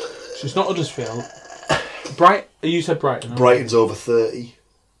 So it's not Huddersfield. You said Brighton. Brighton's over 30.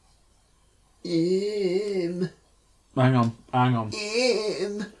 Hang on.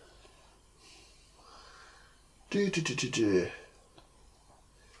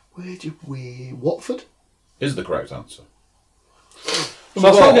 Watford? Is the correct answer. So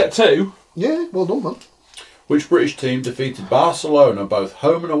I still get 2. Yeah, well done, man. Which British team defeated Barcelona both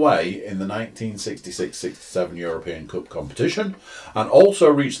home and away in the 1966-67 European Cup competition and also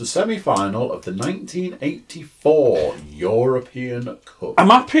reached the semi-final of the 1984 European Cup? I'm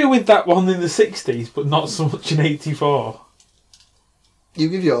happier with that one in the 60s, but not so much in 84. You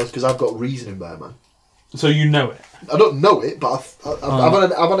give yours because I've got reasoning there, man. So you know it. I don't know it, but I've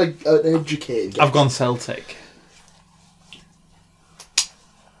had an educated guess. I've gone Celtic.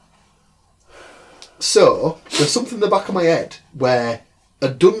 So, there's something in the back of my head where a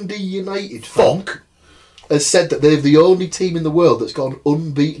Dundee United fan has said that they're the only team in the world that's got an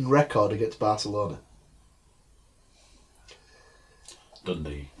unbeaten record against Barcelona.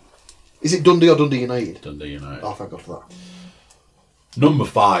 Dundee. Is it Dundee or Dundee United? Dundee United. Oh, thank God for that. Number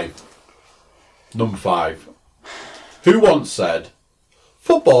 5. Who once said,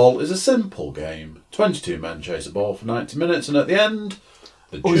 "Football is a simple game. 22 men chase a ball for 90 minutes and at the end,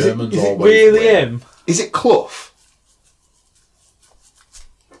 the Germans is it always really win." him? Is it Clough?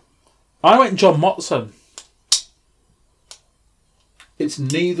 I went John Motson. It's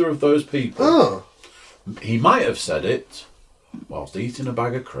neither of those people. Oh. He might have said it whilst eating a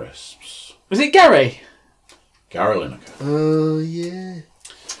bag of crisps. Was it Gary? Gary Lineker. Oh, yeah.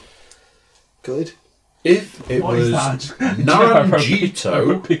 Good. If it What was is that?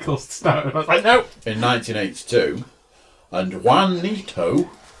 Naranjito Pickles to start with. I was like, no. in 1982 and Juanito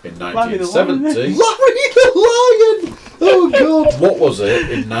in Larry the 1970, Larry the Lion! Oh, God. what was it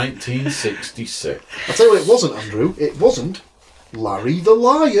in 1966? I'll tell you what it wasn't, Andrew. It wasn't Larry the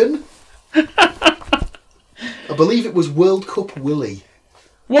Lion. I believe it was World Cup Willie.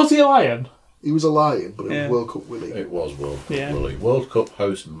 Was he a lion? He was a lion, but it Yeah. was World Cup Willie. It was World Cup Yeah. Willie. World Cup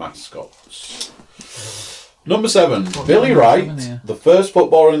host mascots. Number 7, What Billy number Wright, 7 here? the first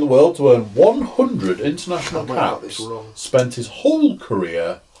footballer in the world to earn 100 international I might have got this caps, wrong. spent his whole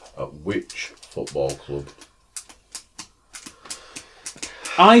career at which football club?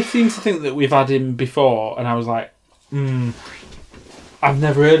 I seem to think that we've had him before, and I was like, I've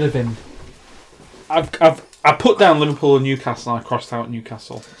never heard of him. I put down Liverpool and Newcastle, and I crossed out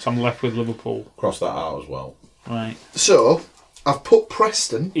Newcastle, so I'm left with Liverpool. Cross that out as well. Right. So, I've put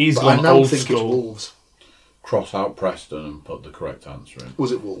Preston, He's but I gone now old think school. it's Wolves. Cross out Preston and put the correct answer in.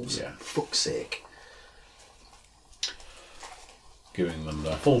 Was it Wolves? Yeah. Fuck's sake. Giving them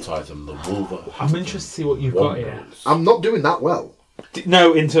their full title, the Wolverhampton I'm interested to see what you've got here. Wanderers. I'm not doing that well.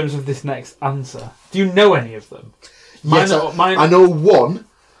 No, in terms of this next answer. Do you know any of them? Yes, I know one,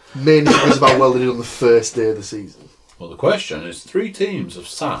 mainly because of how well they did on the first day of the season. Well, the question is, 3 teams have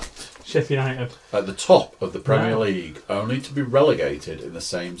sat Sheffield United. at the top of the Premier Wow. League, only to be relegated in the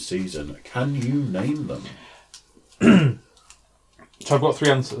same season. Can you name them? So I've got 3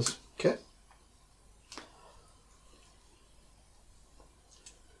 answers. Okay.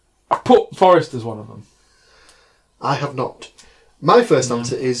 I put Forest as one of them. I have not. My first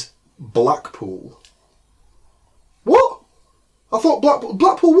answer is Blackpool. What? I thought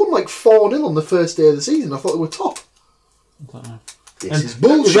Blackpool won like 4-0 on the first day of the season. I thought they were top. I don't know. This is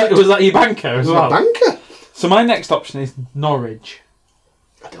bullshit. Was that your banker as My well? banker. So my next option is Norwich.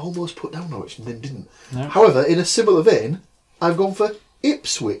 I'd almost put down Norwich and then didn't. No. However, in a similar vein, I've gone for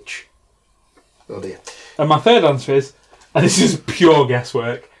Ipswich. Oh dear. And my third answer is, and this is pure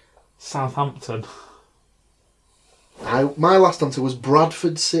guesswork, Southampton. My last answer was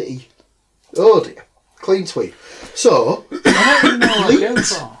Bradford City. Oh dear. Clean sweep. So, I don't even know what I go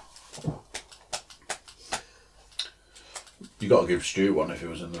Leeds. for. You got to give Stu one if he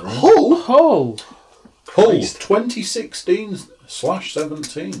was in the room. Hull. Hull. Hull, Christ.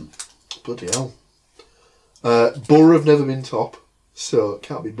 2016/17. Bloody hell. Borough have never been top, so it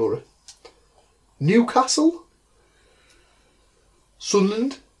can't be Borough. Newcastle?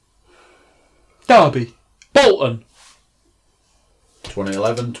 Sunderland? Derby. Bolton.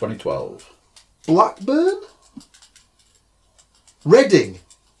 2011/2012. Blackburn? Reading?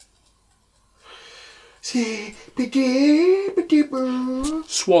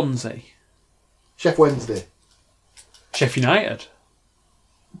 Swansea. Chef Wednesday? Sheffield United.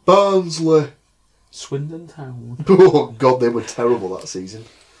 Barnsley. Swindon Town. Oh, God, they were terrible that season.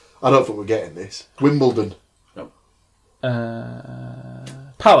 I don't think we're getting this. Wimbledon.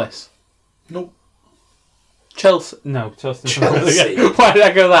 Palace. Nope. Chelsea. No, Chelsea. Chelsea. Why did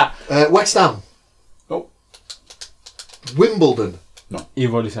I go that? West Ham. Nope. Wimbledon.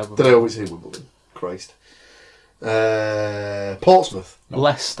 You've already said Did I Wimbledon. always say Wimbledon? Christ. Portsmouth. No.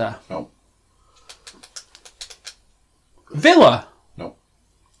 Leicester. No. Villa. No.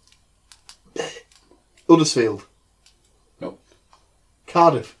 Huddersfield. No.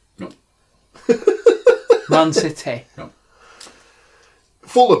 Cardiff. No. Man City. No.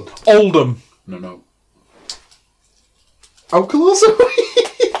 Fulham. Oldham. No. How close are we?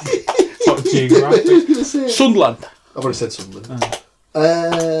 What I was geographic? going to say. Sunderland. I've already said Sunderland.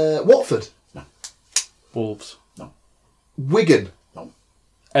 Watford. Wolves. Wigan.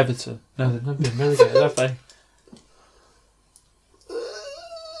 Everton. No, they've never been relegated, have they?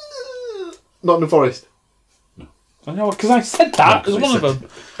 Nottingham Forest. I know, because I said that as one of them.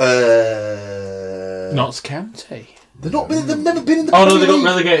 Notts County. They've never been in the Oh no, Premier they got League.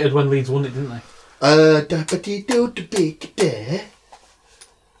 relegated when Leeds won it, didn't they?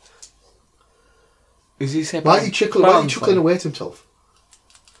 Is he saying? Why is he chuckling away to himself?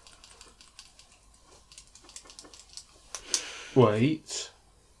 Wait.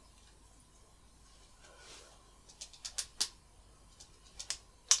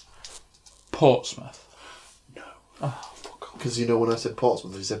 Portsmouth. No. Oh, fuck off. Because you know when I said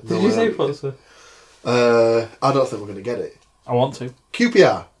Portsmouth, he said no. Did you say Portsmouth? I don't think we're going to get it. I want to.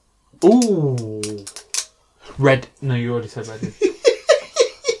 QPR. Ooh. Red. No, you already said Reading.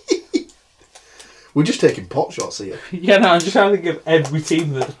 We're just taking pot shots here. Yeah, no, I'm just trying to think of every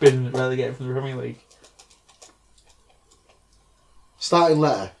team that's been relegated from the Premier League. Starting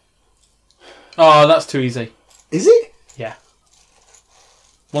letter. Oh, that's too easy. Is it? Yeah.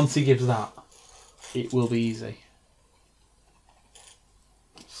 Once he gives that, it will be easy.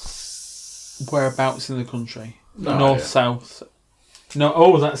 Whereabouts in the country? No North, idea. south. No.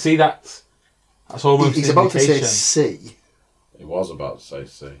 Oh, that's almost. He's an about to say indication. C. He was about to say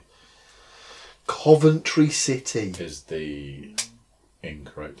C. Coventry City. Is the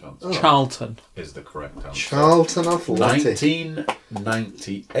incorrect answer. Oh. Charlton. Is the correct answer. Charlton Athletic.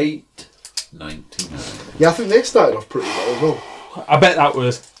 1998, 99. Yeah, I think they started off pretty well as well. I bet that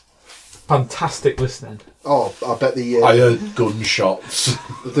was fantastic listening. Oh, I bet I heard gunshots.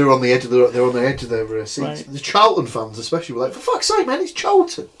 they're on the edge of their seats. Right. The Charlton fans, especially, were like, "For fuck's sake, man, it's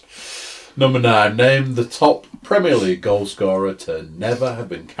Charlton." Number 9. Name the top Premier League goal scorer to never have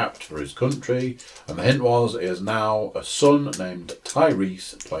been capped for his country. And the hint was, he has now a son named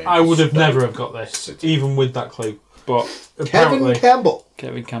Tyrese playing I would have for never Stoke have got this, City. even with that clue. But Kevin apparently, Campbell.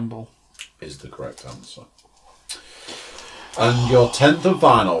 Kevin Campbell. Is the correct answer. And your 10th and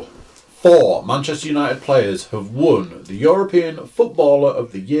final. 4 Manchester United players have won the European Footballer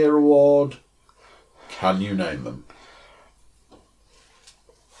of the Year award. Can you name them?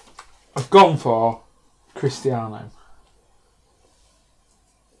 I've gone for Cristiano.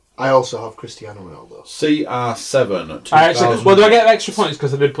 I also have Cristiano Ronaldo. CR7. I actually, well, do I get extra points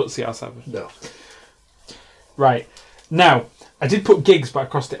because I did put CR7? No. Right. Now, I did put Giggs, but I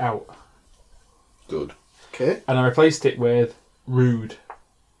crossed it out. Good. Okay. And I replaced it with Rude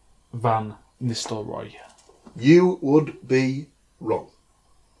Van Nistelrooy. You would be wrong.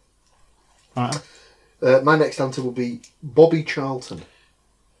 Right. My next answer will be Bobby Charlton.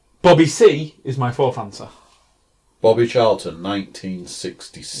 Bobby C is my fourth answer. Bobby Charlton,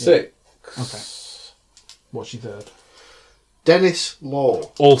 1966. Okay. What's your third? Dennis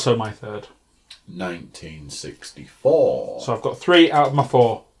Law. Also my third. 1964. So I've got 3 out of my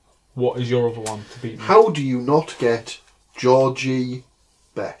 4. What is your other one to beat me? How do you not get Georgie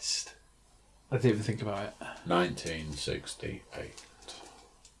Best? I didn't even think about it. 1968.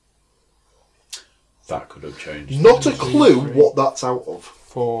 That could have changed. Not a things. clue what that's out of.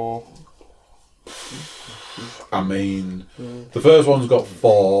 4. I mean, the first one's got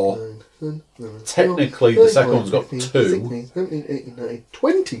 4. Technically, the second one's got 2. 17, 18, 19,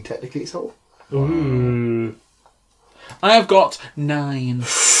 20 technically it's out of. Ooh. I have got 9.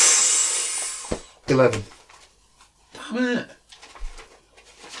 11. Damn it.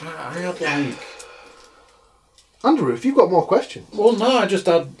 I had like... Andrew, if you've got more questions. Well, no, I just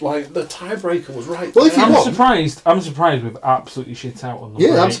had like the tiebreaker was right. Well, if you there. want- I'm surprised we've absolutely shit out on them.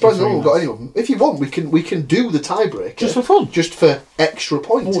 Yeah, I'm surprised no one got any of them. If you want, we can do the tiebreaker. Just for fun. Just for extra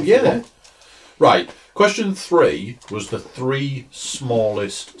points. Oh, if you yeah. want. Right. Question 3 was the 3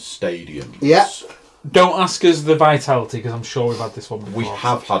 smallest stadiums. Yeah. Don't ask us the vitality because I'm sure we've had this one before. We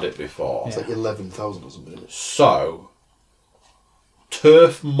have had it before. It's like 11,000 or something. Isn't it? So,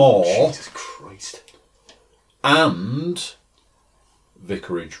 Turf Moor Jesus Christ. and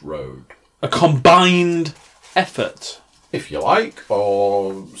Vicarage Road. A combined effort. If you like,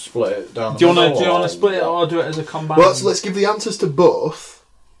 or split it down the Do you middle. want to split it or do it as a combined? Well, so let's give the answers to both,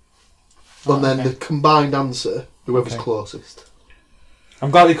 and then okay. the combined answer, whoever's Okay. closest. I'm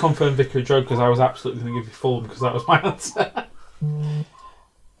glad he confirmed Vicarage Road because I was absolutely going to give you Fulham because that was my answer.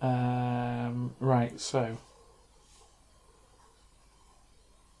 Right, so.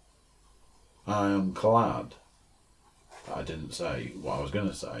 I am glad that I didn't say what I was going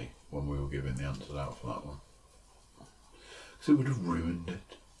to say when we were giving the answers out for that one. Because it would have ruined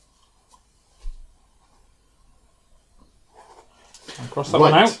it. I'll cross that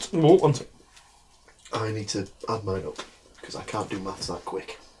one Right. out. Oh, one sec. I need to add mine up, because I can't do maths that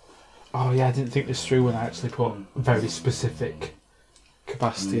quick. Oh, yeah, I didn't think this through when I actually put very specific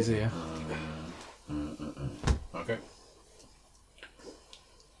capacities here. Okay.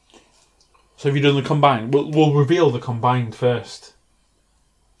 So have you done the combined? We'll reveal the combined first.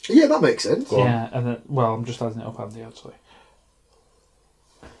 Yeah, that makes sense. Go on. Yeah, and then, well, I'm just adding it up, Andy, actually.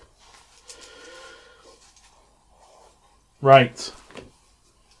 Right.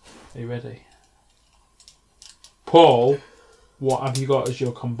 Are you ready? Paul, what have you got as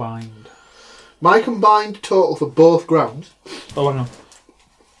your combined? My combined total for both grounds Oh, hang on.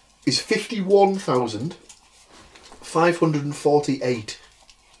 is 51,548.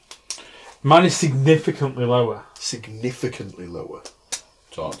 Mine is significantly lower. Significantly lower.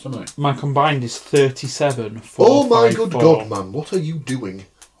 Talk to me. My combined is 37. Oh my good God, man, what are you doing?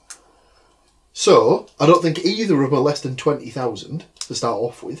 So, I don't think either of them are less than 20,000 to start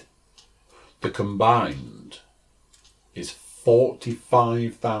off with. The combined is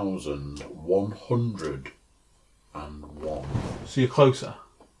 45,101. So you're closer.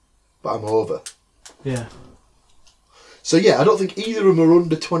 But I'm over. Yeah. So yeah, I don't think either of them are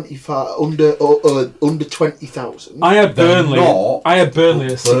under 25, under 20,000. I had They're Burnley. not, I had Burnley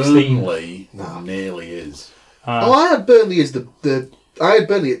at 16. Burnley Nah. nearly is. Oh, I had Burnley as I had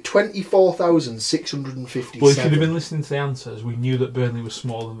Burnley at 24,657. Well, if you'd have been listening to the answers, we knew that Burnley was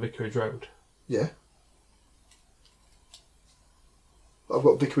smaller than Vicarage Road. Yeah. I've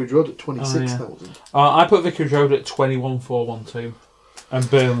got Vicarage Road at 26,000. I put Vicarage Road at 21,412 and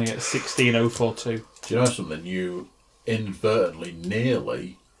Burnley at 16,042. Do you know something? You inadvertently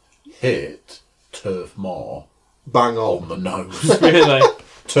nearly hit Turf Moor Bang on on. the nose. Really?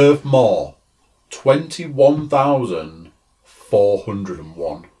 Turf Moor,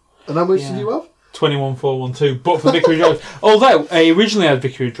 21,401. And how much Yeah. did you have? 21,412. But for Vicarage Road, although I originally had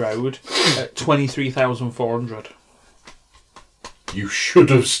Vicarage Road at 23,400. You should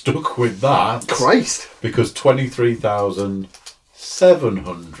have stuck with that. Christ. Because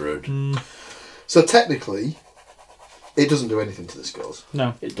 23,700. So technically, it doesn't do anything to the scores.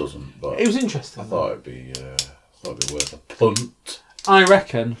 No. It doesn't, but It was interesting. I thought it'd be worth a punt. I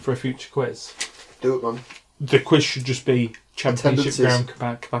reckon for a future quiz, Do it, man. the quiz should just be championship Attendances.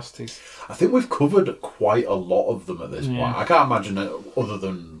 ground capacities. I think we've covered quite a lot of them at this Yeah. point. I can't imagine it other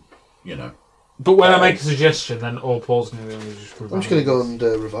than, you know. But when I make a suggestion, then all Paul's going to do is just I'm just going to go and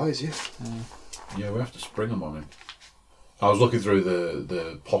revise you. Yeah, we have to spring them on him. I was looking through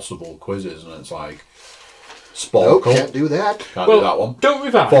the possible quizzes and it's like Nope, Sparkle, can't do that. can't do that one. Don't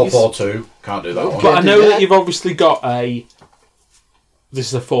revise. 442, can't do that Nope. one. But I Can't do know that. that you've obviously got a... This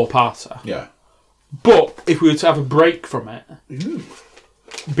is a four-parter. Yeah. But if we were to have a break from it, Ooh,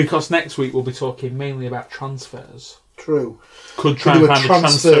 because next week we'll be talking mainly about transfers, true. could try Could and do a find a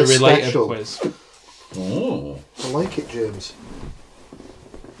transfer transfer-related special. quiz. Oh. I like it, James.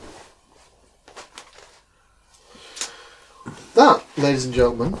 That, ladies and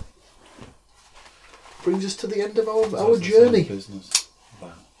gentlemen, brings us to the end of our journey. Business.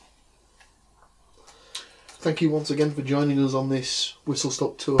 Wow. Thank you once again for joining us on this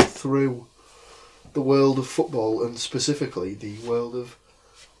whistle-stop tour through the world of football and specifically the world of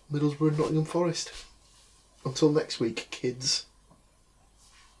Middlesbrough and Nottingham Forest. Until next week, kids,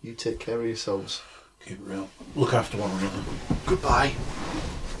 you take care of yourselves. Keep it real. Look after one another. Goodbye.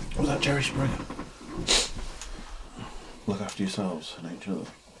 Was that Jerry Springer? Look after yourselves and each other.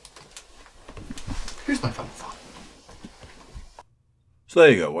 Here's my fanfare. So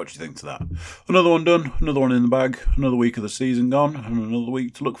there you go, what do you think to that? Another one done, another one in the bag, another week of the season gone, and another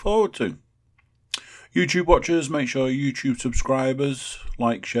week to look forward to. YouTube watchers, make sure YouTube subscribers,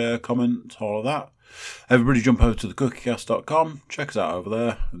 like, share, comment, all of that. Everybody jump over to thecookiecast.com, check us out over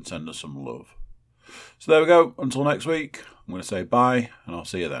there, and send us some love. So there we go, until next week, I'm going to say bye, and I'll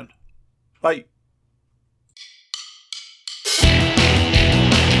see you then. Bye.